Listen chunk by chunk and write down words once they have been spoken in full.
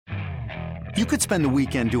You could spend the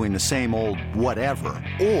weekend doing the same old whatever,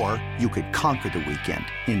 or you could conquer the weekend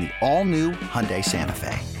in the all-new Hyundai Santa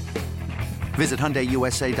Fe. Visit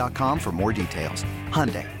HyundaiUSA.com for more details.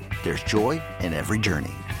 Hyundai, there's joy in every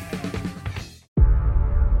journey.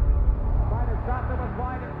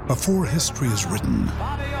 Before history is written,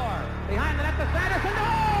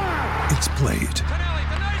 it's played.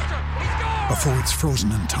 Before it's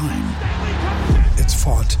frozen in time, it's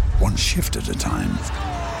fought one shift at a time.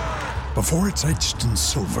 Before it's etched in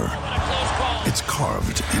silver, it's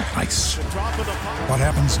carved in ice. What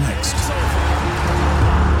happens next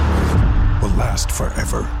will last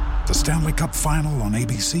forever. The Stanley Cup Final on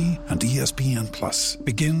ABC and ESPN Plus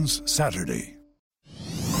begins Saturday.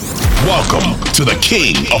 Welcome to the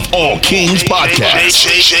King of All Kings podcast.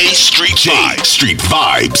 Street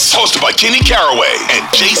Vibes. Hosted by Kenny Caraway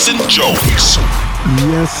and Jason Jones.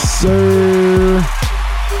 Yes, sir.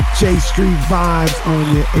 J Street Vibes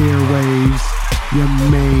on your airwaves. Your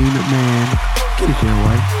main man, Kenny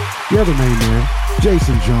Caraway. The other main man,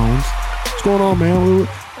 Jason Jones. What's going on, man?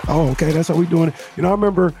 Oh, okay, that's how we doing it. You know, I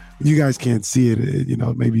remember, you guys can't see it, you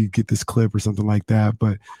know, maybe you get this clip or something like that,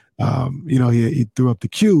 but, you know, he threw up the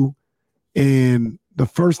cue, and the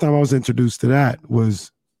first time I was introduced to that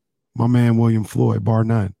was my man, William Floyd, bar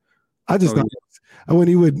none. I just thought, when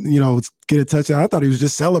he would, you know, get a touchdown, I thought he was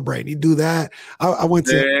just celebrating. He'd do that. I went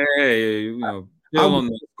to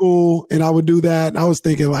school, and I would do that, and I was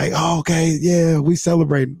thinking like, oh, okay, yeah, we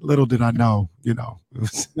celebrate. Little did I know, you know. You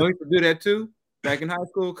know, he could do that too. Back in high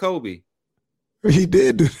school, Kobe. He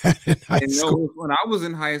did do that in high school. When I was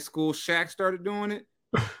in high school, Shaq started doing it.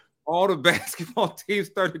 All the basketball teams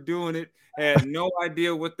started doing it. Had no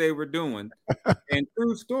idea what they were doing. And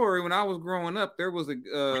true story, when I was growing up, there was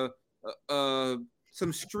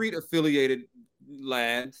some street affiliated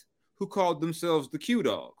lads who called themselves the Q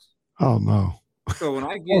Dogs. Oh no! So when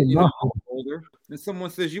I get older, and someone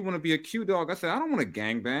says you want to be a Q Dog, I said I don't want to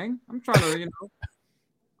gangbang. I'm trying to,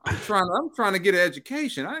 I'm trying to get an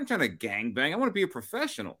education. I ain't trying to gangbang. I want to be a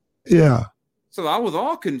professional. Yeah. So I was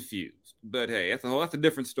all confused. But hey, that's a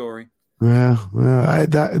different story. Yeah. Well,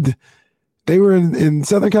 they were in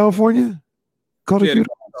Southern California. Yeah.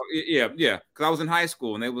 Because I was in high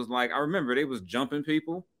school, and they was like, I remember they was jumping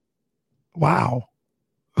people. Wow.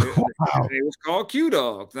 It was called Q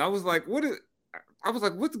Dogs. And I was like,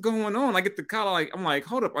 what's going on? I get the call, I'm like,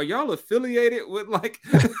 hold up, are y'all affiliated with like?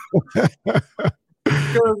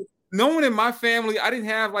 Because no one in my family, I didn't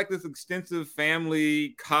have like this extensive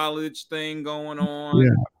family college thing going on. Yeah.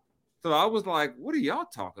 So I was like, what are y'all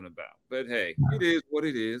talking about? But hey, it is what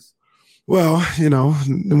it is. Well, you know,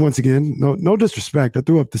 once again, no disrespect. I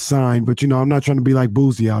threw up the sign, but you know, I'm not trying to be like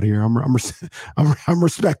Boozy out here. I'm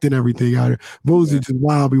respecting everything out here. Boozy just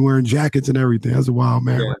wild, be wearing jackets and everything. That's a wild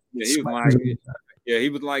man. Yeah, he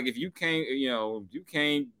was like, if you can't,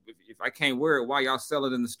 if I can't wear it, why y'all sell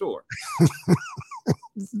it in the store?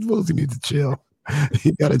 Boozy needs to chill.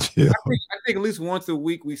 He gotta chill. I think at least once a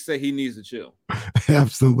week we say he needs to chill.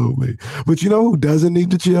 Absolutely. But you know who doesn't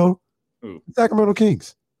need to chill? Who? Sacramento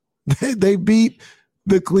Kings. They beat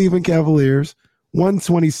the Cleveland Cavaliers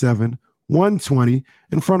 127-120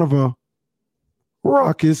 in front of a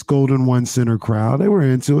raucous Golden One Center crowd. They were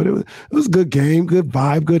into it. It was a good game, good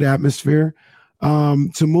vibe, good atmosphere.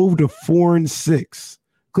 To move to 4-6.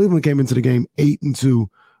 Cleveland came into the game 8-2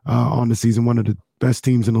 on the season, one of the best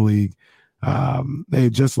teams in the league. They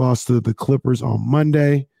had just lost to the Clippers on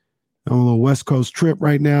Monday on a little West Coast trip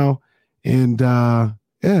right now. And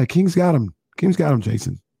Kings got him.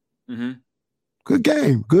 Jason. Mm-hmm. Good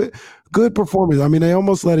game. Good performance. I mean, they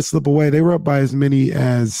almost let it slip away. They were up by as many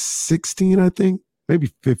as 16, I think,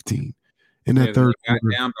 maybe 15 in that third quarter.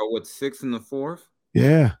 Down by 6 in the fourth?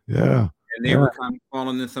 Yeah. And they were kind of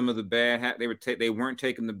falling in some of the bad. They weren't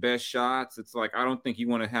taking the best shots. It's like, I don't think you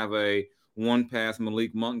want to have a one-pass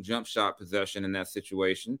Malik Monk jump shot possession in that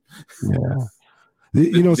situation.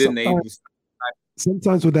 Yeah.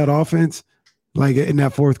 Sometimes with that offense, like in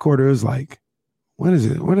that fourth quarter, it was like, when is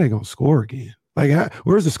it? When are they going to score again? Like,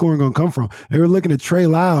 where's the scoring going to come from? They were looking at Trey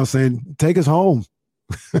Lyles saying, take us home.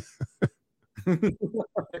 Come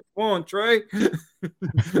on, Trey.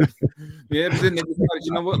 Yeah, but then they decided,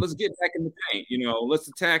 you know what? Let's get back in the paint. Let's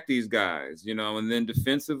attack these guys. And then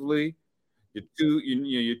defensively,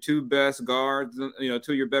 your two best guards, two of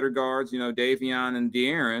your better guards, Davion and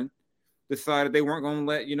De'Aaron, decided they weren't going to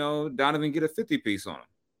let Donovan get a 50-piece on him.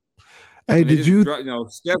 Hey, did you?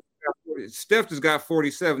 Steph just got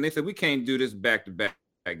 47. They said we can't do this back-to-back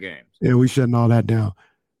games. Yeah, we shutting all that down.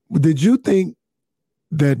 Did you think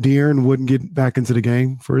that De'Aaron wouldn't get back into the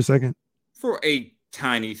game for a second? For a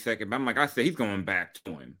tiny second. But I said he's going back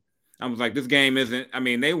to him. I was like, this game isn't. I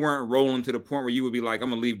mean, they weren't rolling to the point where you would be like, I'm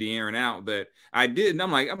gonna leave De'Aaron out, but I did. And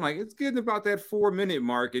I'm like, it's getting about that 4-minute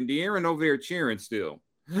mark, and De'Aaron over there cheering still.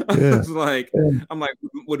 Yeah. It's like, I'm like,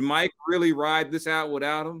 would Mike really ride this out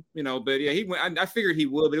without him? You know, but yeah, he went. I figured he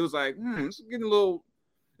would, but it was like, it's getting a little.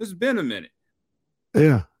 It's been a minute.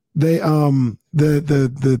 Yeah, they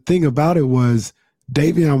the thing about it was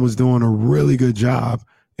Davion was doing a really good job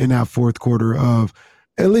in that fourth quarter of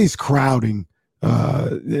at least crowding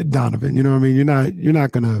Donovan. You know what I mean? You're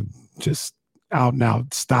not gonna just out and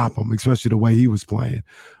out stop him, especially the way he was playing.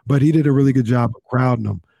 But he did a really good job of crowding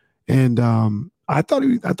him, and I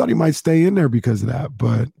thought he might stay in there because of that.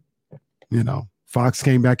 But you know, Fox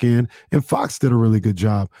came back in, and Fox did a really good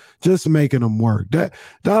job just making him work. That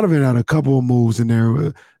Donovan had a couple of moves in there,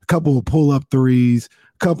 a couple of pull-up threes,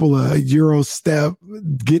 a couple of Euro step,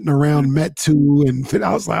 getting around Metu, and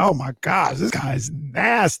I was like, oh my gosh, this guy's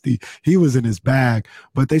nasty. He was in his bag,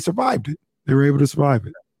 but they survived it. They were able to survive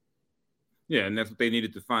it. Yeah, and that's what they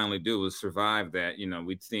needed to finally do, was survive that. You know,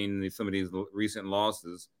 we'd seen some of these recent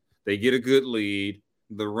losses. They get a good lead,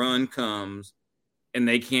 the run comes, and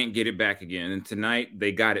they can't get it back again. And tonight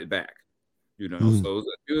they got it back, you know. So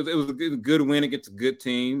it was a good win against a good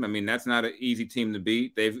team. I mean, that's not an easy team to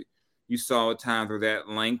beat. You saw at times where that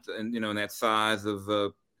length and, you know, and that size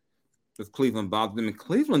of Cleveland bothered them. And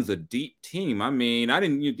Cleveland's a deep team. I mean,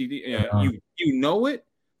 you know it,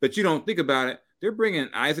 but you don't think about it. They're bringing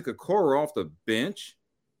Isaac Okoro off the bench.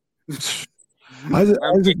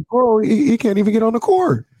 Isaac Okoro, he can't even get on the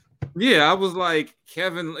court. Yeah, I was like,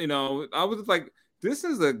 Kevin, you know, I was like, this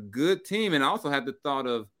is a good team. And I also had the thought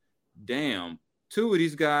of, damn, 2 of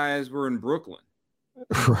these guys were in Brooklyn.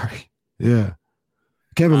 Right. Yeah.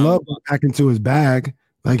 Kevin Love went back into his bag.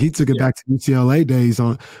 Like, he took it back to UCLA days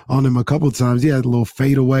on him a couple of times. He had a little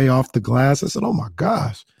fade away off the glass. I said, oh my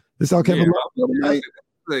gosh. This is how Kevin Love played tonight?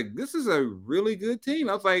 Like, this is a really good team.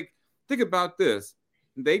 I was like, think about this.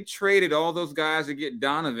 They traded all those guys to get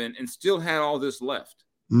Donovan and still had all this left.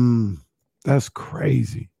 That's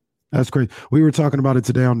crazy. That's crazy. We were talking about it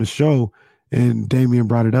today on the show, and Damian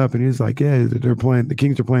brought it up, and he was like, yeah, the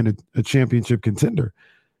Kings are playing a championship contender.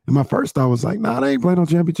 And my first thought was like, nah, they ain't playing no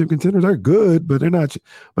championship contender. They're good, but they're not.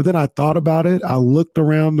 But then I thought about it. I looked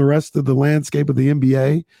around the rest of the landscape of the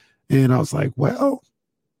NBA, and I was like, well,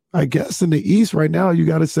 I guess in the East right now, you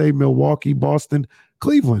got to say Milwaukee, Boston,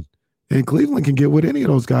 Cleveland. And Cleveland can get with any of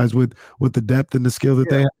those guys with the depth and the skill that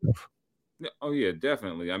they have. Oh, yeah,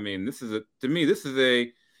 definitely. I mean, this is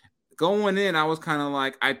going in, I was kind of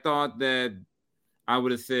like, I thought that I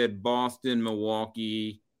would have said Boston,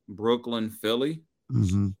 Milwaukee, Brooklyn, Philly.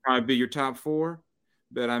 Probably be your top 4.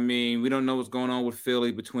 But, I mean, we don't know what's going on with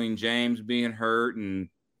Philly between James being hurt and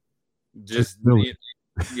just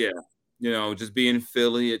being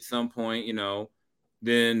Philly at some point, you know.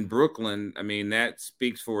 Then Brooklyn, I mean, that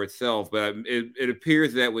speaks for itself. But it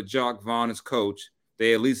appears that with Jacques Vaughn as coach,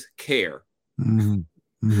 they at least care.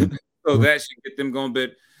 So that should get them going.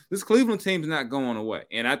 But this Cleveland team's not going away.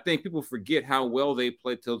 And I think people forget how well they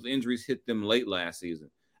played till the injuries hit them late last season.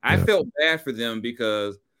 I felt bad for them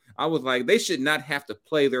because I was like, they should not have to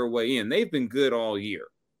play their way in. They've been good all year.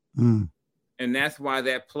 And that's why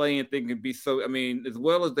that play-in thing can be so – I mean, as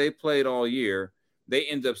well as they played all year, they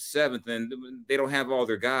end up 7th, and they don't have all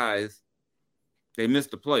their guys. They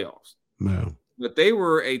missed the playoffs. No. But they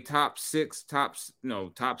were a top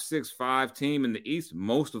 6-5 team in the East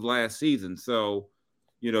most of last season. So,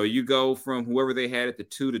 you know, you go from whoever they had at the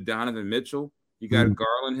 2 to Donovan Mitchell. You got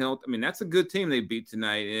Garland health. I mean, that's a good team they beat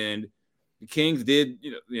tonight. And the Kings did,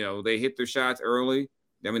 you know, they hit their shots early.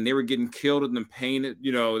 I mean, they were getting killed in the paint.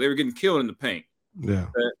 You know, they were getting killed in the paint. Yeah.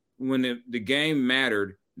 But when the game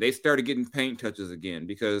mattered, they started getting paint touches again.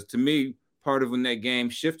 Because to me, part of when that game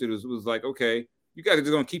shifted was like, okay, you guys are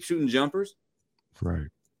just going to keep shooting jumpers. Right.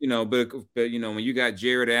 You know, but you know, when you got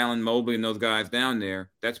Jared Allen, Mobley, and those guys down there,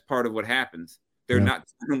 that's part of what happens. They're not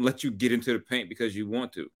going to let you get into the paint because you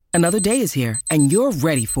want to. Another day is here, and you're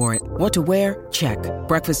ready for it. What to wear? Check.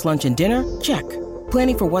 Breakfast, lunch, and dinner? Check.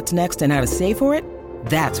 Planning for what's next and how to save for it?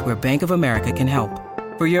 That's where Bank of America can help.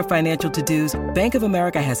 For your financial to-dos, Bank of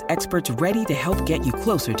America has experts ready to help get you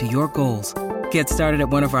closer to your goals. Get started at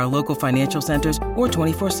one of our local financial centers or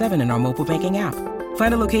 24/7 in our mobile banking app.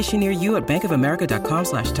 Find a location near you at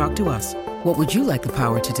bankofamerica.com/talktous. What would you like the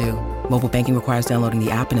power to do? Mobile banking requires downloading the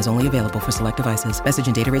app and is only available for select devices. Message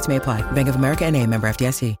and data rates may apply. Bank of America NA, member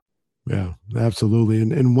FDIC. Yeah, absolutely.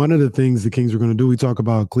 And one of the things the Kings are going to do, we talk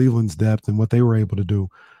about Cleveland's depth and what they were able to do.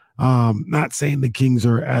 Not saying the Kings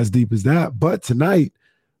are as deep as that, but tonight,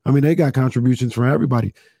 I mean, they got contributions from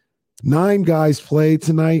everybody. 9 guys played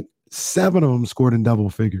tonight. 7 of them scored in double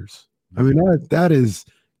figures. I mean, that is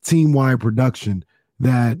team-wide production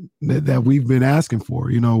that we've been asking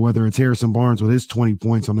for, whether it's Harrison Barnes with his 20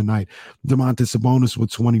 points on the night, Domantas Sabonis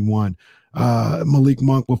with 21, Malik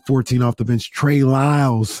Monk with 14 off the bench, Trey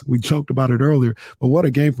Lyles, we joked about it earlier, but what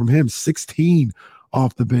a game from him, 16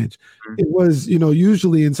 off the bench. It was,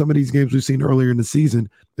 usually in some of these games we've seen earlier in the season,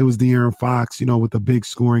 it was De'Aaron Fox, with a big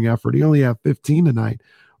scoring effort. He only had 15 tonight,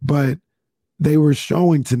 but they were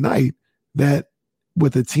showing tonight that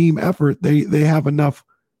with a team effort, they have enough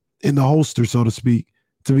in the holster, so to speak,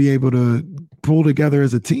 to be able to pull together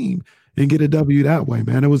as a team and get a W that way,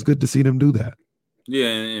 man. It was good to see them do that. Yeah,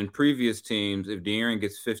 and in previous teams, if De'Aaron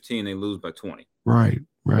gets 15, they lose by 20. Right.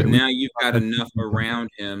 But now you've got enough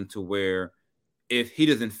around him to where if he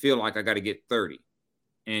doesn't feel like I got to get 30,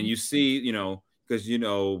 and you see, because,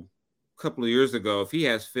 a couple of years ago, if he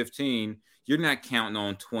has 15, you're not counting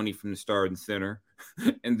on 20 from the starting center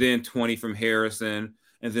and then 20 from Harrison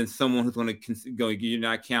and then someone who's going to go, you're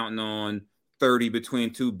not counting on 30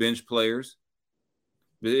 between two bench players.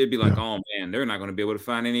 It'd be like, oh man, they're not going to be able to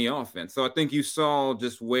find any offense. So I think you saw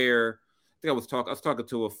just where I was talking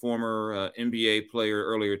to a former NBA player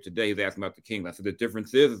earlier today. He's asking about the Kings. I said the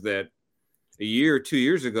difference is that a year or 2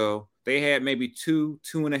 years ago, they had maybe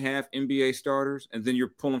 2.5 NBA starters, and then you're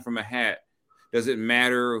pulling from a hat. Does it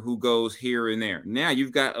matter who goes here and there? Now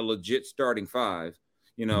you've got a legit starting five.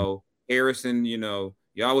 Harrison, y'all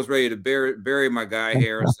was ready to bury my guy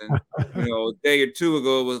Harrison. A day or two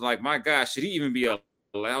ago, it was like, my gosh, should he even be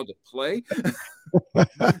allowed to play?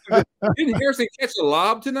 Didn't Harrison catch a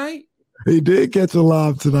lob tonight? He did catch a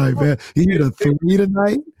lob tonight, man. He hit a 3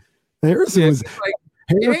 tonight. Harrison was like,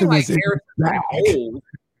 it ain't like Harrison's old.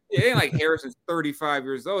 It ain't like Harrison's 35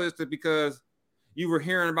 years old. It's because you were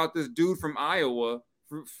hearing about this dude from Iowa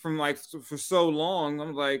for so long.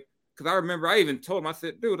 I'm like, because I remember I even told him, I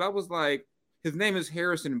said, dude, I was like, his name is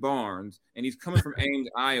Harrison Barnes, and he's coming from Ames,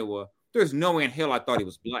 Iowa. There's no way in hell I thought he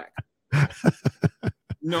was black.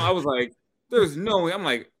 I was like, there's no way. I'm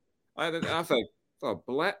like, I was like, oh,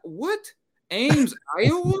 black? What? Ames,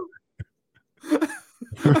 Iowa?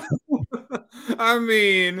 I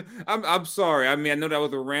mean, I'm sorry. I mean, I know that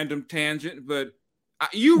was a random tangent, but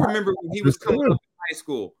you remember when he was coming up in high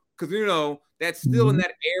school, because that's still in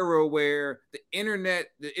that era where the internet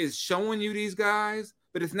is showing you these guys,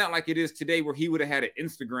 but it's not like it is today where he would have had an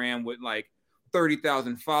Instagram with like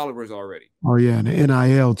 30,000 followers already. Oh yeah, and the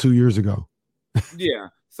NIL 2 years ago.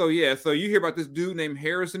 So you hear about this dude named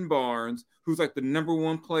Harrison Barnes, who's like the number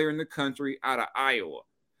one player in the country out of Iowa.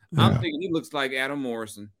 Yeah. I'm thinking he looks like Adam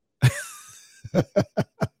Morrison.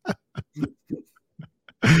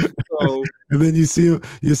 And then you see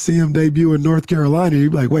him debut in North Carolina.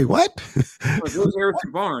 You're like, wait, what? Where's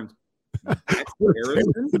Harrison Barnes?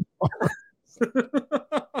 Harrison?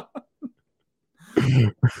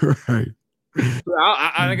 Right.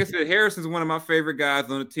 Like I said, Harrison's one of my favorite guys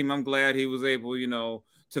on the team. I'm glad he was able,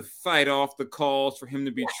 to fight off the calls for him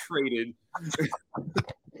to be traded.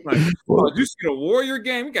 Like, did you see the Warrior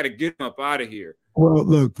game? We got to get him up out of here. Well,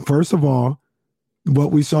 look, first of all,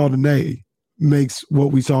 what we saw today makes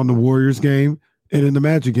what we saw in the Warriors game and in the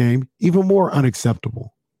Magic game even more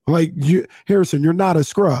unacceptable. Like, Harrison, you're not a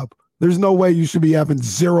scrub. There's no way you should be having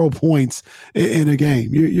 0 points in a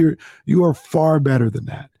game. You are far better than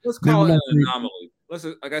that. Let's call it an anomaly.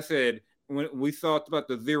 Like I said, when we thought about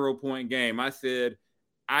the 0 point game, I said,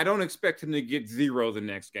 I don't expect him to get 0 the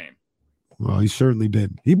next game. Well, he certainly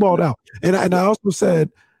did. He balled out. And I also said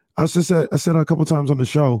a couple times on the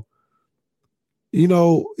show,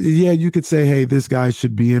 you could say, hey, this guy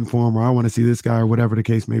should be in form, or I want to see this guy, or whatever the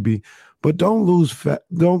case may be. But don't lose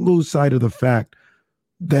sight of the fact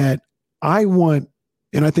that I want,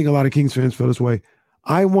 and I think a lot of Kings fans feel this way,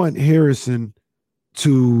 I want Harrison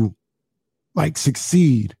to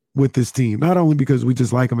succeed with this team, not only because we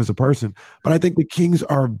just like him as a person, but I think the Kings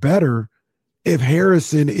are better if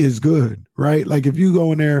Harrison is good, right? Like if you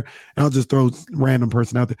go in there, and I'll just throw random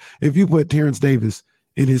person out there, if you put Terrence Davis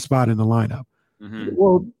in his spot in the lineup,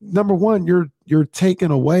 well, number one, you're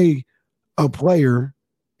taking away a player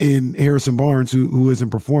in Harrison Barnes who isn't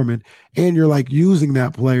performing, and you're using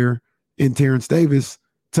that player in Terrence Davis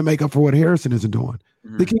to make up for what Harrison isn't doing.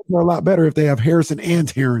 The Kings are a lot better if they have Harrison and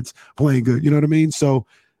Terrence playing good. You know what I mean? So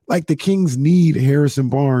the Kings need Harrison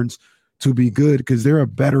Barnes to be good because they're a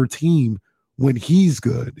better team when he's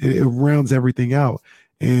good. It rounds everything out.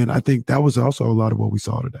 And I think that was also a lot of what we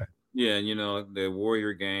saw today. Yeah, the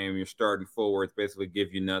Warrior game, your starting forwards basically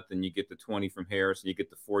give you nothing. You get the 20 from Harrison, you get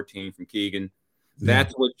the 14 from Keegan.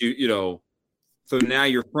 That's what so now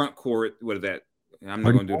your front court, what is that? I'm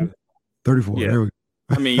not going to do that. 34. Yeah. There we go.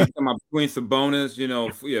 I mean, you're talking about between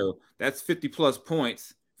Sabonis, that's 50 plus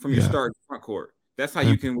points from your starting front court. That's how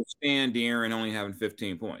you can withstand De'Aaron only having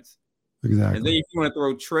 15 points. Exactly. And then if you want to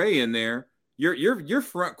throw Trey in there, your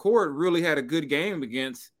front court really had a good game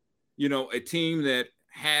against, a team that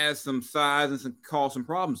has some size and cause some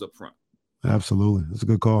problems up front. Absolutely. That's a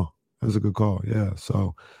good call. Yeah.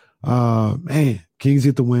 So, man, Kings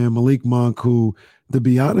get the win. Malik Monk, who, to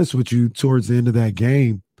be honest with you, towards the end of that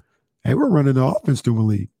game, they were running the offense through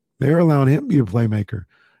Malik. They were allowing him to be a playmaker.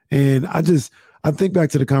 And I think back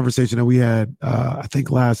to the conversation that we had, I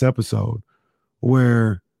think last episode,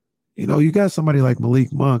 where, you got somebody like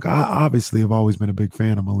Malik Monk. I obviously have always been a big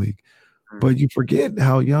fan of Malik, but you forget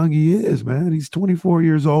how young he is, man. He's 24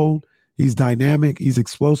 years old. He's dynamic. He's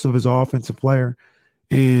explosive as an offensive player.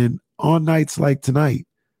 And on nights like tonight,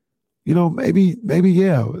 maybe,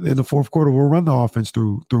 yeah, in the fourth quarter, we'll run the offense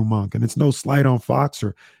through Monk. And it's no slight on Fox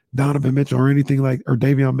or Donovan Mitchell or anything or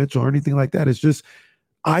Davion Mitchell or anything like that. It's just,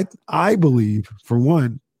 I believe, for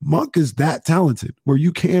one, Monk is that talented where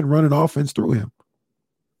you can run an offense through him.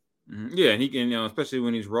 Yeah, and he can, especially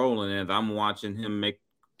when he's rolling. And I'm watching him make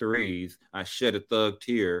threes, I shed a thug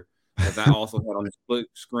tear. As I also had on the split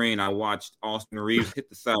screen, I watched Austin Reeves hit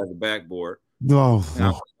the side of the backboard. No, and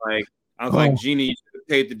I was like, Jeannie, you should have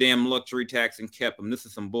paid the damn luxury tax and kept him. This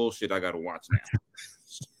is some bullshit I got to watch now.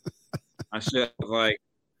 I should like,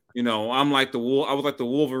 I'm like I was like the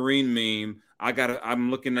Wolverine meme. You got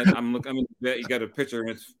a picture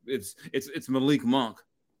and it's Malik Monk.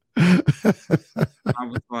 I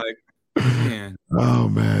was like, man. Oh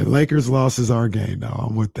man, Lakers loss is our game now.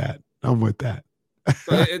 I'm with that.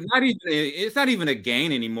 But it's not even a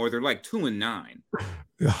gain anymore. They're like 2-9.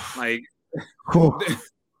 Like,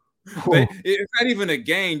 it's not even a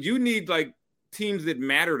gain. You need like teams that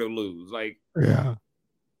matter to lose. Like, yeah,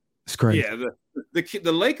 it's crazy. Yeah,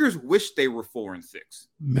 the Lakers wish they were 4-6.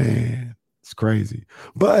 Man, it's crazy.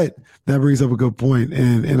 But that brings up a good point,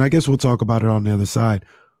 and I guess we'll talk about it on the other side.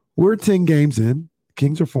 We're 10 games in.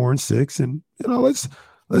 Kings are 4-6, and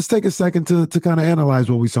let's take a second to kind of analyze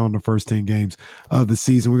what we saw in the first 10 games of the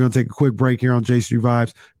season. We're going to take a quick break here on J Street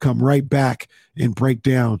Vibes. Come right back and break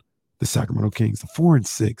down the Sacramento Kings, the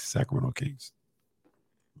 4-6 Sacramento Kings.